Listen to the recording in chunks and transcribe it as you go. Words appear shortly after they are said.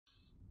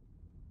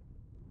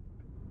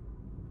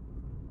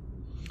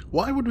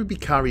Why would we be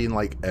carrying,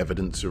 like,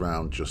 evidence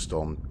around just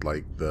on,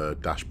 like, the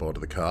dashboard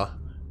of the car?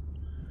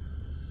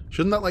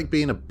 Shouldn't that, like,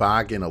 be in a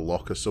bag in a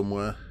locker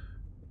somewhere?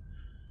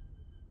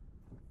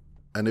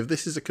 And if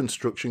this is a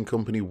construction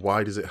company,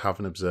 why does it have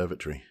an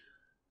observatory?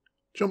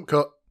 Jump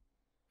cut.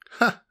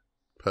 Ha!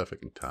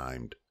 Perfectly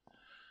timed.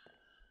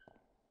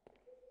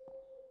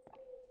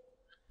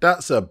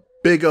 That's a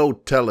big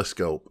old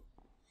telescope.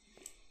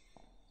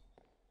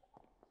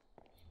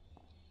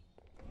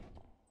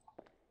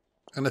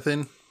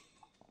 Anything?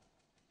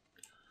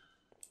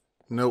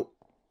 Nope.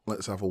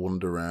 Let's have a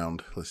wander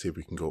around. Let's see if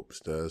we can go up the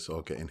stairs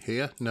or get in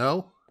here.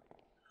 No?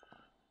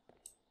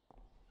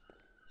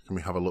 Can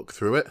we have a look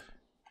through it?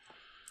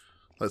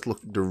 Let's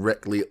look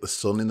directly at the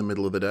sun in the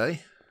middle of the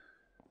day.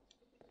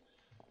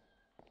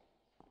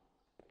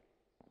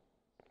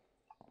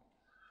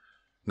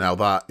 Now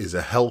that is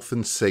a health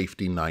and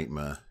safety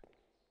nightmare.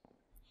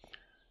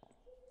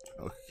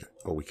 Okay.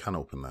 Oh, we can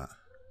open that.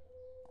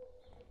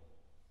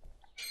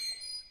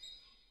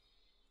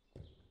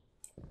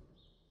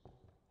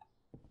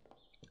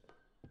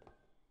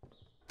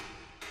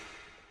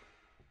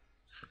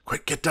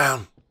 Quick, get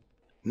down.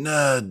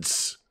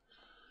 Nerds.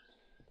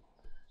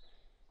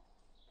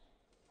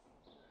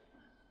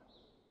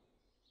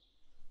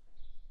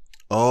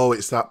 Oh,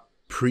 it's that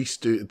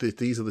priest.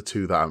 These are the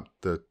two that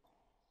the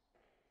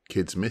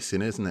kid's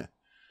missing, isn't it?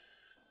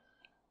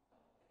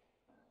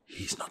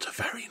 He's not a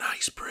very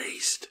nice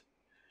priest.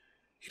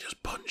 He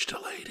just punched a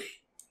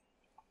lady.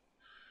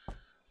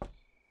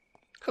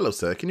 Hello,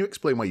 sir. Can you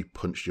explain why you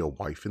punched your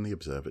wife in the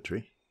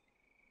observatory?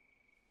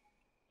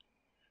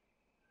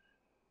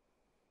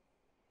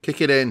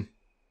 Kick it in.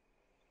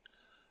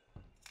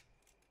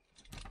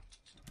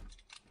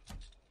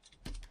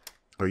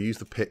 Or use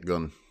the pit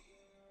gun.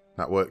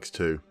 That works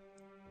too.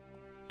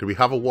 Do we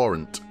have a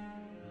warrant?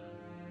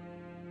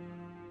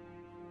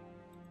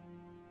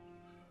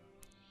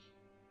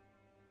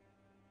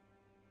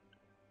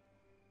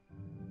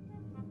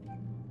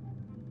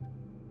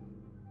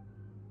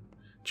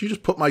 Did you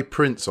just put my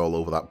prints all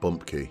over that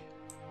bump key?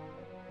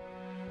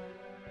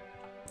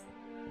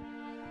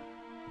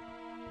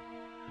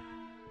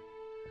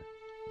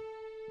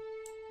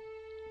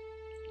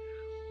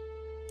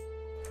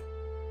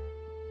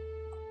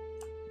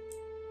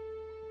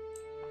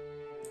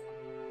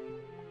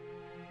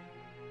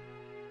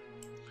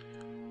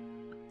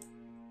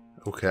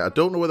 Okay, I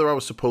don't know whether I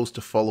was supposed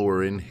to follow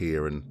her in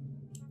here and,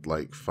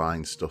 like,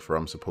 find stuff, or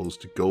I'm supposed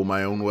to go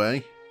my own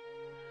way.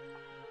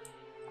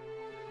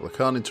 Well, I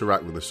can't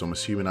interact with her, so I'm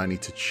assuming I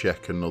need to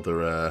check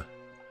another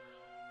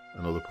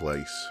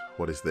place.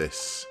 What is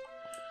this?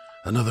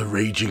 Another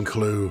raging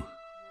clue.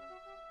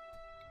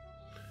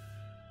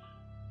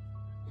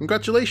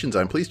 Congratulations,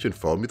 I'm pleased to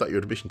inform you that your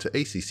admission to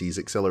ACC's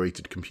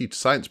Accelerated Computer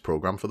Science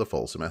program for the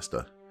fall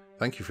semester.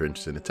 Thank you for your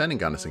interest in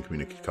attending Anderson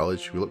Community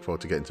College. We look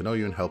forward to getting to know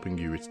you and helping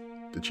you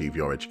achieve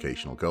your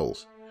educational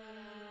goals.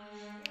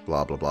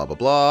 Blah, blah, blah, blah,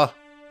 blah,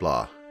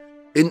 blah.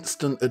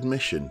 Instant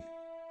admission.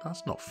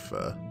 That's not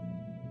fair.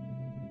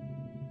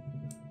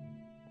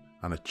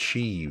 And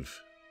achieve.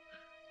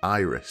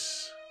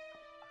 Iris.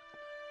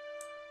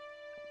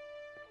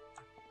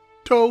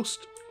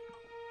 Toast.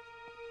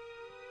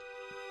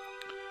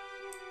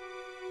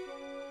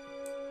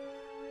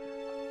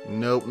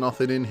 Nope,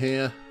 nothing in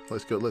here.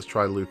 Let's go. Let's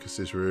try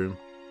Lucas's room.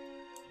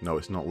 No,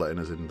 it's not letting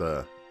us in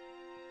there.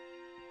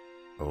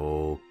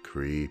 Oh,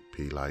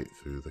 creepy light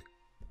through the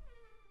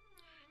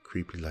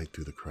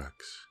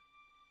cracks.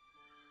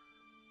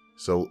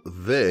 So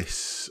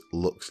this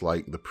looks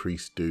like the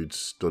priest dude's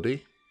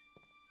study.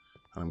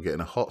 And I'm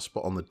getting a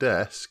hotspot on the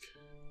desk.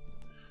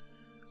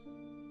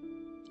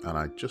 And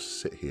I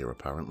just sit here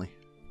apparently.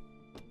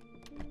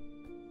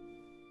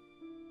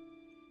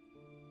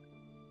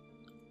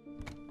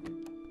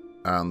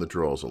 And the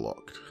drawers are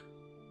locked.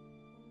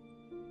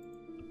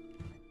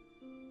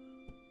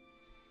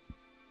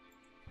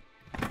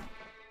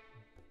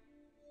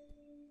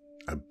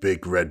 A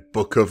big red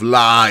book of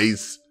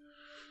lies.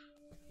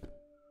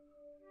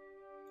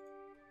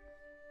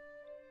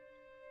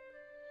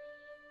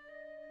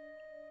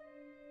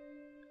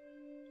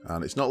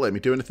 And it's not letting me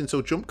do anything,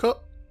 so jump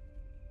cut.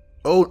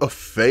 Oh, a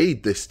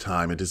fade this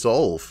time, a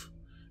dissolve.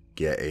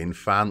 Getting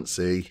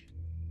fancy.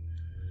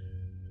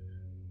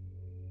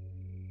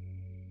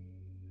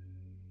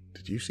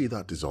 Did you see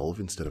that dissolve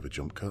instead of a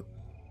jump cut?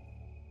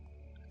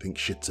 I think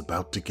shit's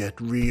about to get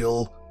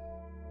real.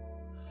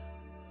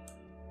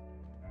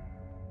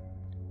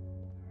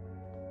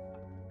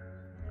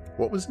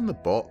 What was in the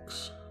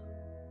box?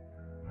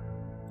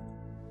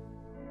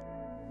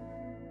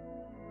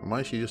 And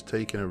why is she just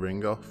taking a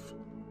ring off?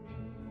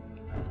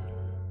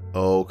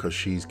 Oh, because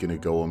she's going to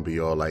go and be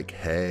all like,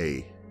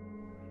 hey,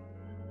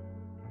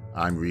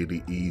 I'm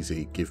really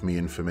easy. Give me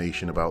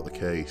information about the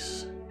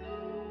case.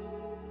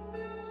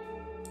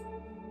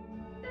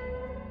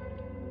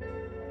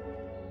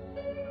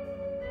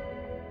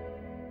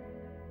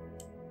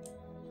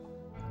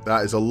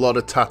 That is a lot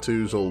of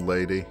tattoos, old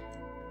lady.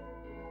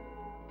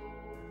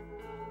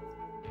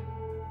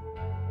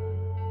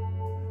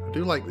 I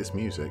do like this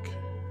music.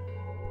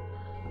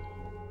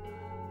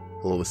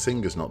 Although the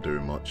singer's not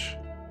doing much.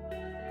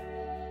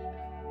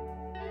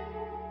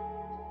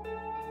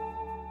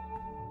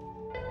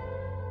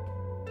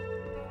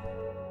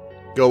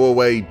 Go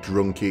away,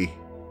 drunkie.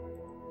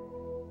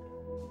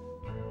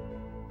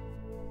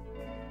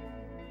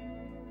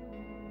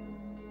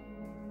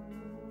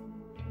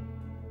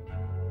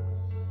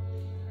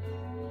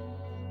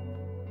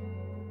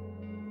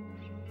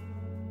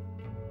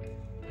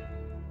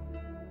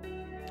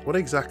 What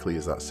exactly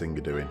is that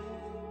singer doing?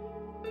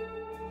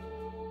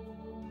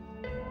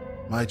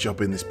 My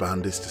job in this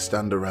band is to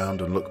stand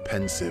around and look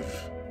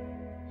pensive.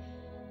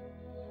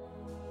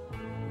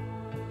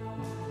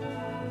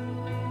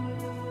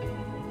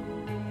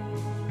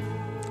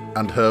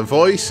 And her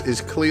voice is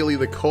clearly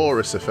the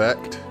chorus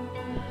effect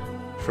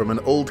from an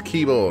old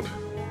keyboard.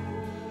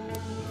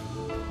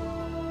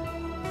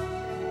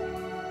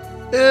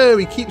 Oh,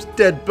 he keeps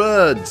dead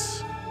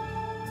birds.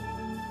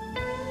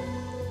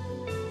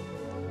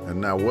 And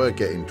now we're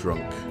getting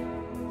drunk.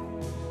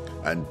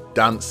 And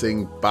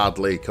dancing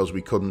badly because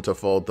we couldn't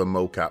afford the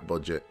mocap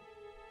budget.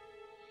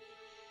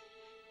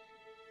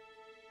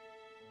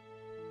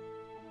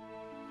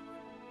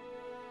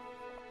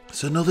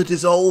 It's another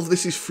dissolve.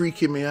 This is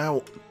freaking me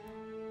out.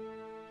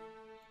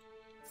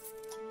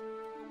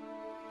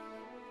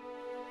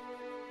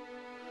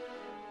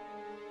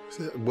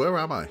 Where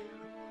am I?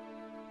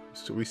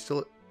 Are we still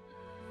at...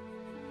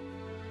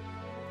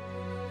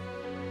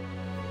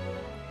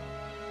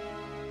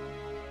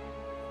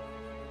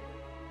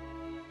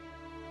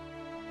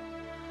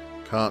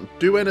 Can't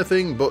do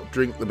anything but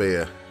drink the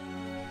beer.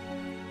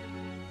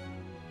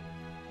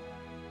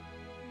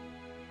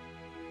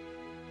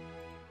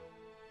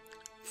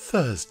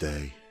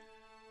 Thursday.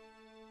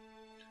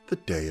 The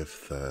day of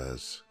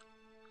Thurs.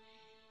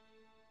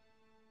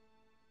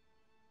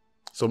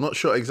 So I'm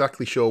not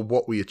exactly sure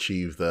what we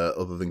achieved there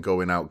other than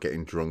going out,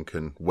 getting drunk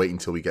and waiting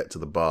till we get to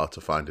the bar to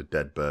find a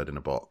dead bird in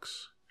a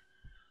box.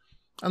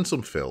 And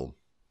some film.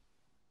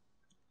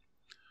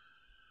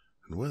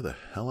 And where the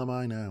hell am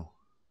I now?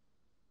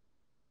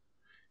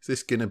 Is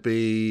this going to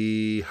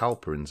be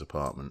Halperin's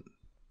apartment?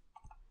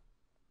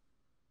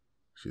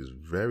 Which is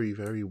very,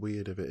 very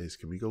weird if it is.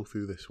 Can we go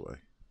through this way?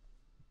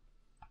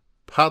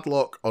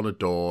 Padlock on a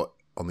door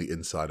on the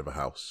inside of a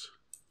house.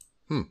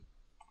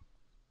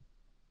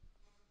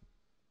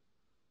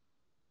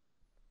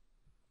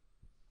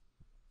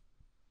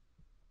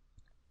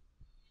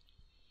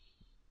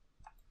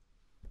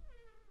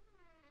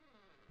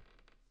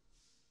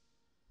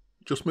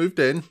 Just moved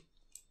in.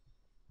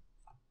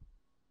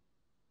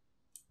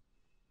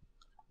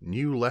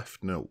 New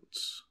left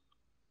notes.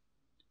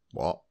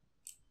 What?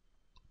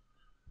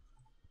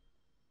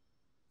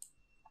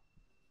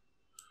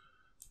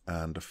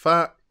 And a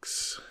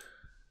fax.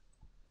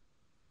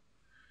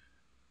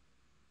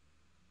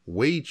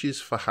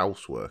 Wages for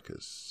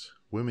houseworkers.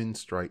 Women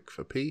strike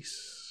for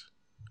peace.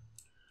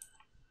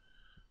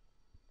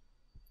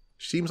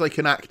 She seems like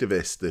an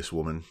activist, this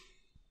woman.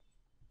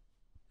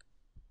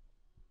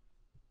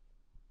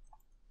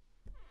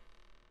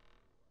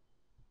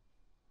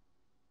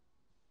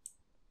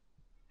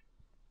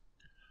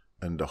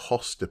 And a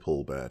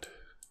hospital bed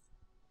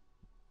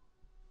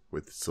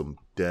with some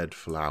dead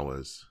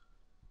flowers.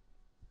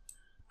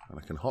 And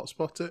I can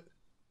hotspot it.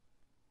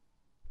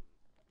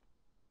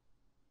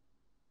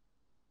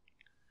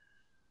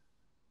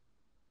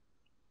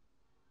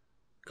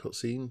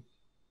 Cutscene?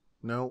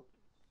 No.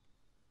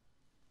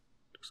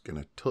 Just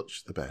gonna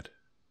touch the bed.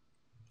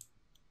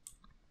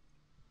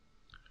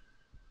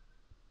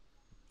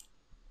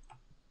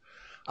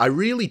 I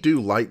really do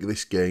like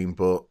this game,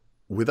 but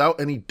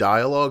without any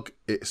dialogue,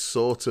 it's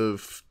sort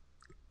of...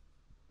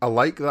 I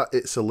like that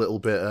it's a little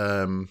bit,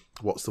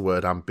 what's the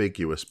word,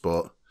 ambiguous,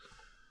 but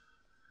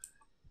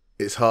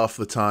it's half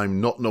the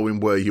time not knowing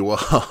where you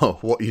are,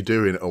 what you're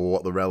doing, or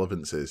what the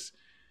relevance is.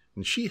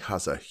 And she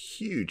has a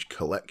huge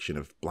collection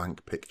of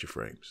blank picture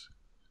frames.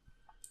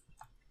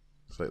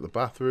 It's like the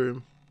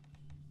bathroom.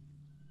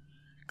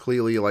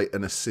 Clearly like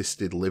an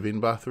assisted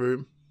living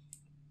bathroom.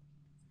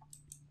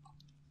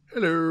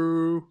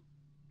 Hello.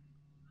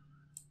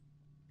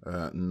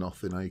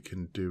 Nothing I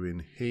can do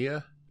in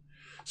here.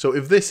 So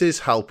if this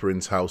is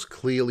Halperin's house,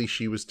 clearly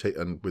she was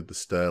taken with the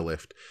stair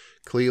lift.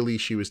 Clearly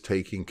she was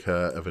taking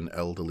care of an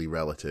elderly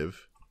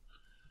relative.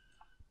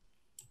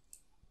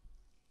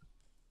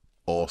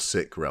 Or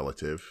sick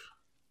relative.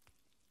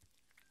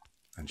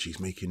 And she's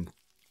making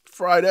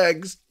fried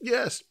eggs.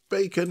 Yes,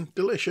 bacon,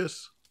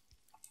 delicious.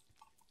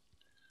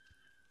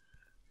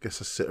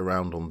 Guess I sit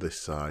around on this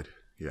side.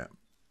 Yeah.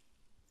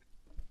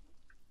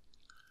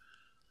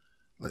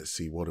 Let's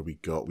see, what do we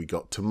got? We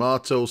got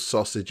tomatoes,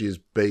 sausages,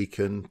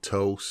 bacon,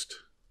 toast.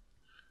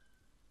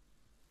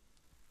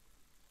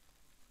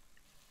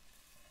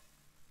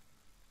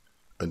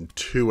 And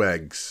 2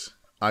 eggs.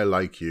 I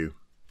like you.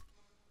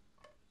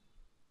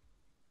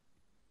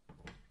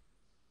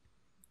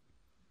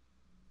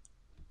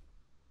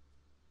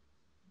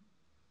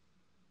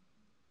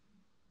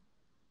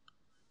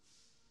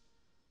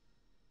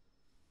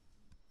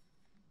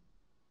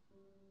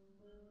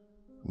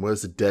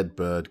 Where's the dead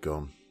bird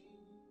gone?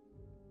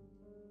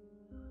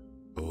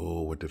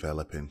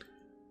 developing.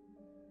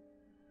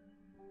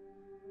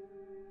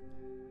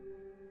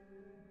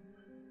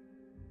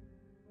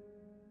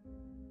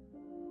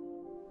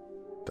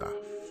 Daft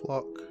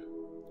Flock.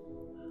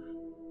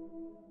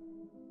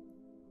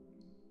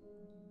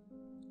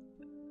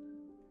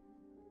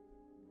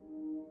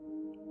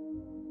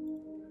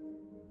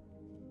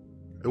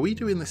 Are we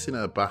doing this in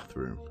a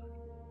bathroom?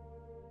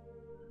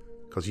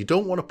 Because you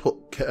don't want to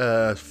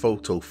put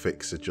photo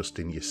fixer just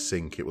in your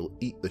sink. It will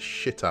eat the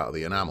shit out of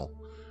the enamel.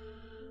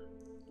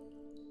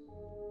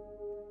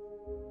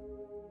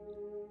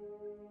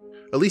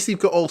 At least you've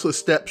got also the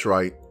steps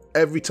right.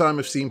 Every time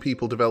I've seen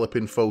people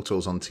developing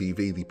photos on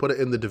TV, they put it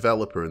in the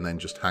developer and then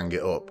just hang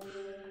it up.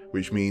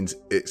 Which means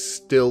it's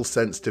still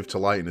sensitive to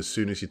light, and as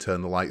soon as you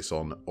turn the lights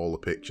on, all the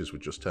pictures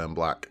would just turn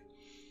black.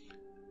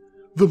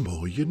 The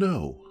more you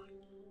know.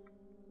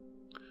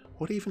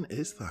 What even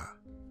is that?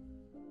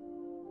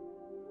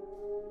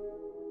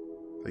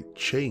 Like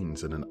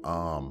chains and an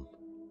arm.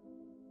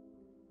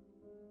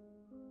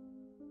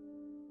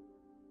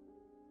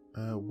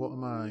 What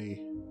am I...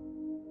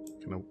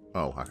 Can I...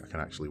 Oh, I can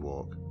actually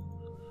walk.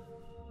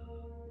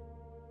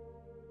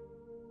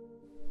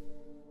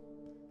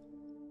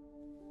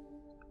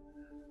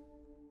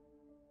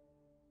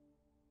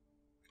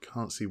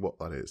 Can't see what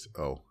that is.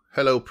 Oh.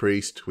 Hello,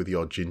 priest, with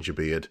your ginger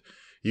beard.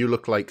 You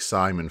look like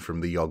Simon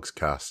from the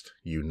Yogscast,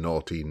 you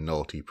naughty,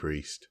 naughty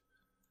priest.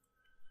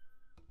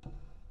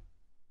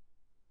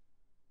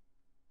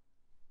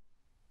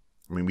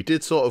 I mean, we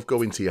did sort of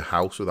go into your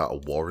house without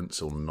a warrant,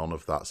 so none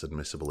of that's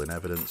admissible in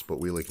evidence, but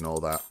we'll ignore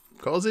that.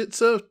 Because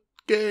it's a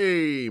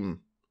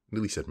game!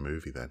 Nearly said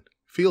movie then.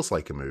 Feels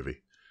like a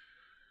movie.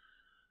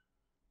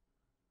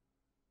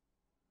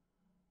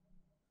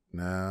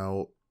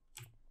 Now,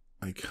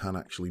 I can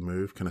actually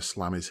move. Can I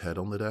slam his head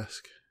on the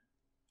desk?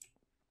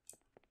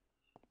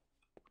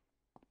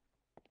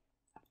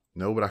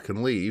 No, but I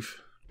can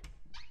leave.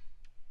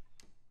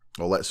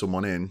 Or let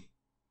someone in.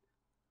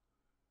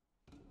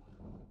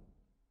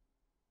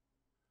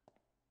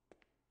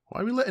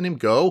 Why are we letting him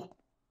go?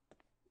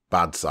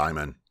 Bad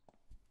Simon.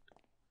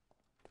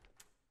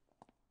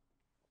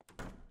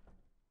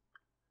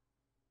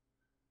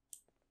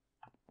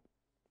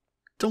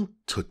 Don't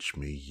touch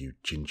me, you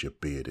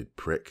ginger-bearded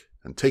prick,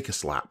 and take a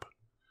slap.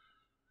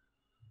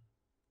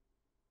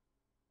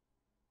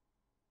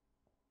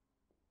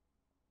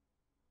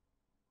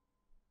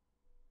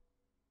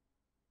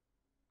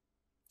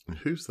 And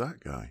who's that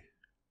guy?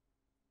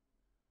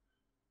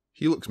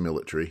 He looks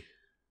military.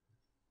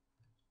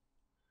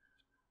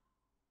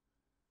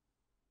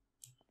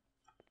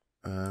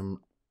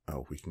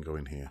 Oh, we can go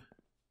in here.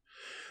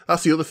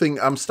 That's the other thing.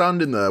 I'm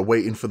standing there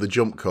waiting for the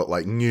jump cut,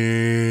 like,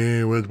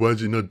 yeah, why is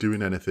he not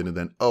doing anything? And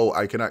then, oh,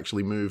 I can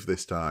actually move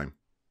this time.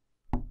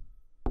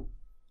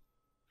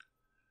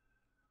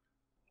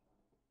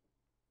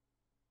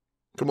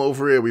 Come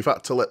over here. We've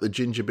had to let the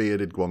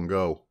ginger-bearded one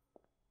go.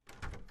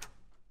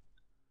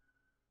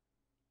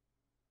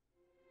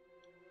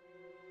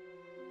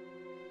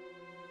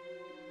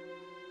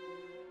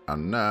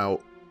 And now,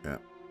 yeah,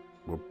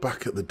 we're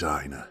back at the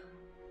diner.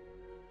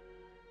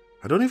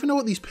 I don't even know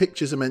what these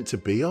pictures are meant to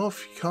be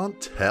of. You can't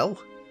tell.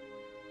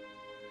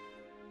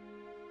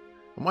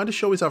 And why does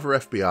she always have her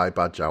FBI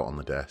badge out on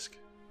the desk?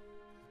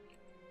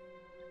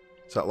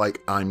 Is that like,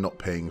 I'm not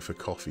paying for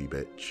coffee,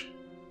 bitch?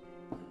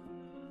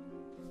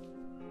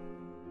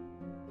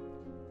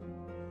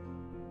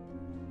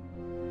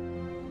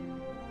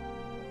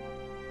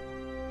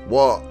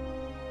 What?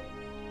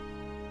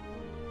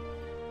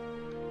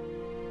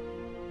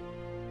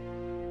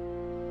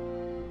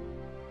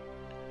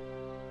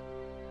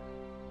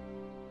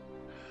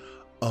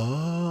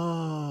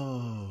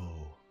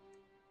 Oh,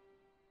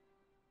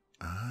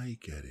 I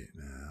get it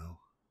now.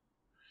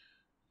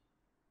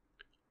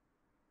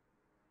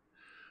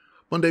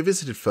 Monday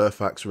visited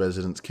Fairfax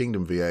residence,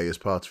 Kingdom VA, as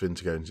part of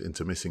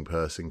into missing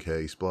person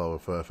case, blah, blah,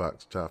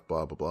 Fairfax staff,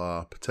 blah, blah,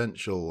 blah.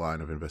 Potential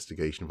line of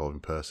investigation involving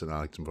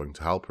personality involving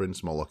to Halperin.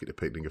 Small locket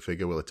depicting a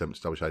figure will attempt to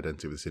establish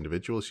identity of this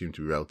individual, assumed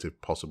to be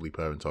relative, possibly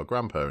parent or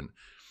grandparent.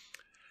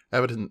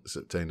 Evidence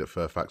obtained at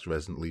Fairfax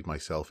resident lead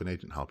myself and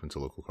Agent Halperin to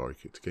local quarry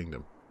to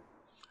Kingdom.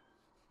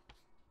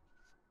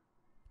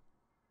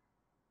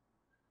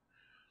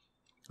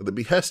 At the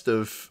behest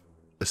of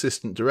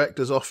Assistant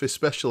Director's Office,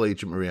 Special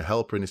Agent Maria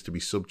Halperin is to be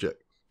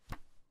subject...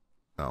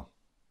 Oh.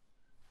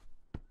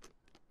 I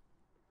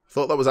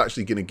thought that was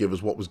actually going to give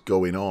us what was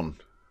going on.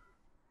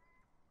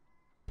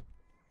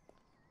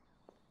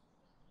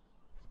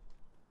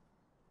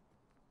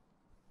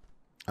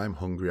 I'm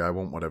hungry. I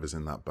want whatever's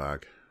in that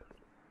bag.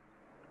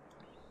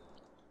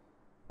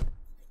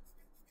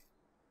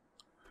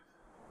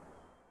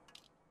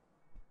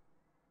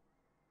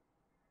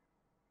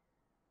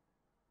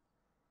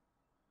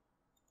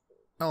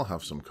 I'll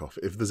have some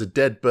coffee. If there's a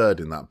dead bird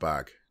in that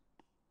bag.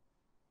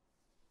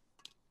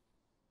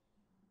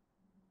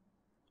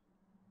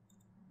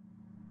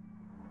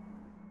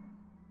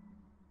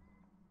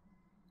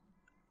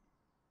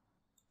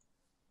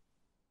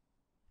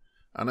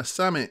 And a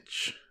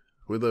sandwich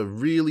with a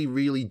really,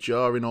 really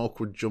jarring,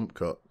 awkward jump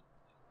cut.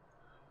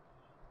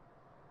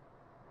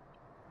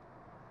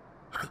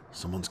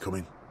 Someone's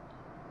coming.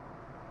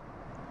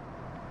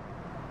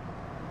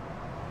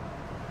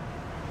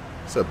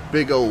 It's a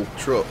big old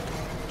truck.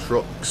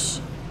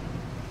 Trucks.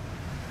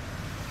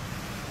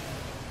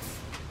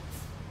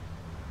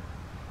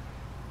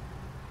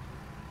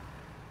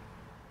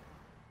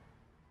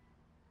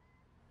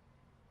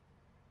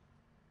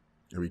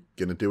 Are we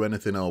going to do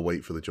anything? I'll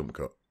wait for the jump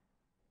cut.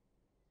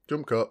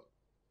 Jump cut.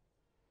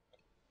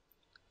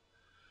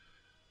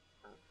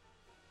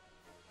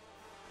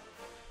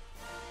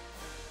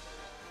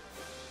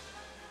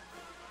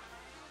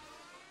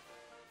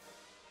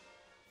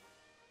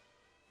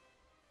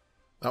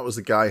 That was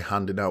the guy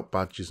handing out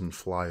badges and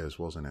flyers,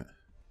 wasn't it?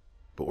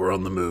 But we're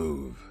on the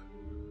move.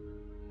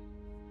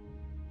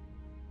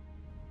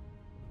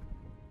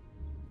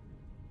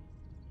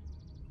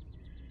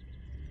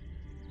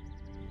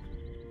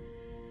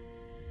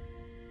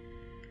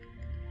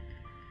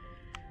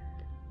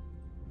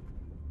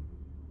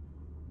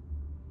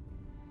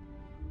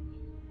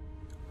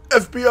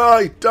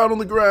 FBI! Down on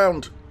the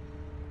ground!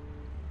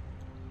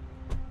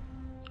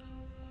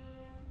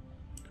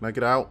 Can I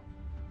get out?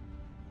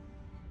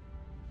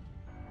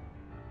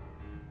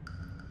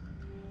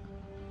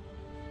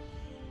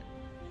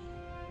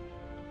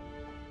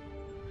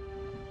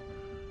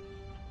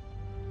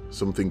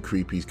 Something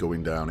creepy's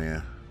going down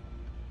here.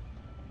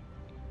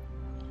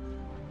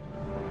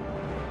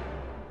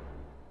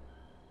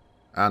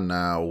 And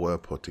now we're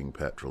putting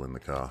petrol in the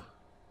car.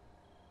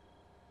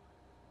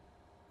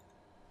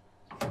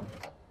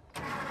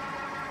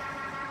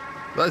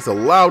 That is the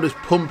loudest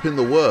pump in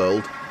the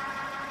world.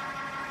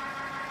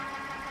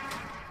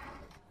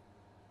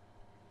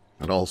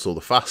 And also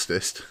the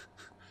fastest.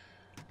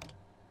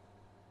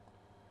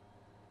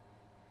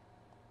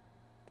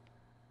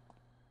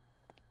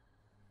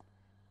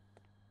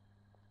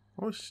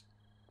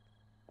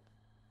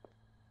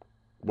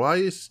 Why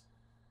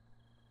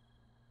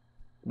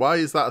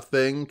is that a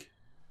thing?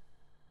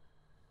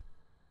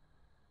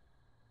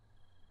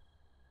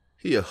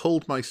 Here,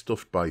 hold my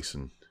stuffed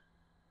bison.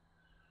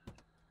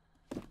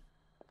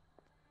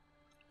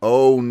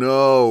 Oh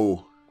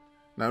no!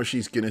 Now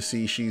she's gonna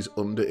see she's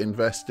under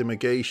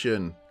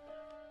investigation.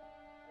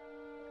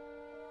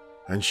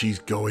 And she's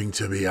going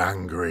to be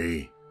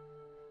angry.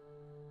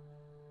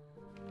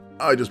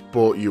 I just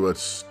bought you a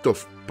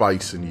stuffed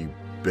bison, you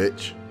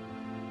bitch.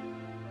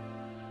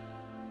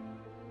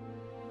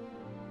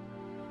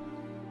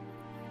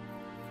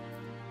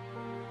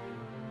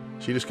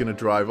 She just gonna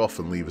drive off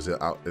and leave us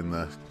out in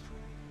the...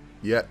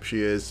 Yep,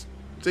 she is.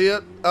 See ya,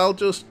 I'll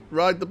just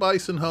ride the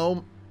bison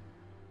home,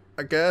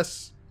 I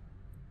guess.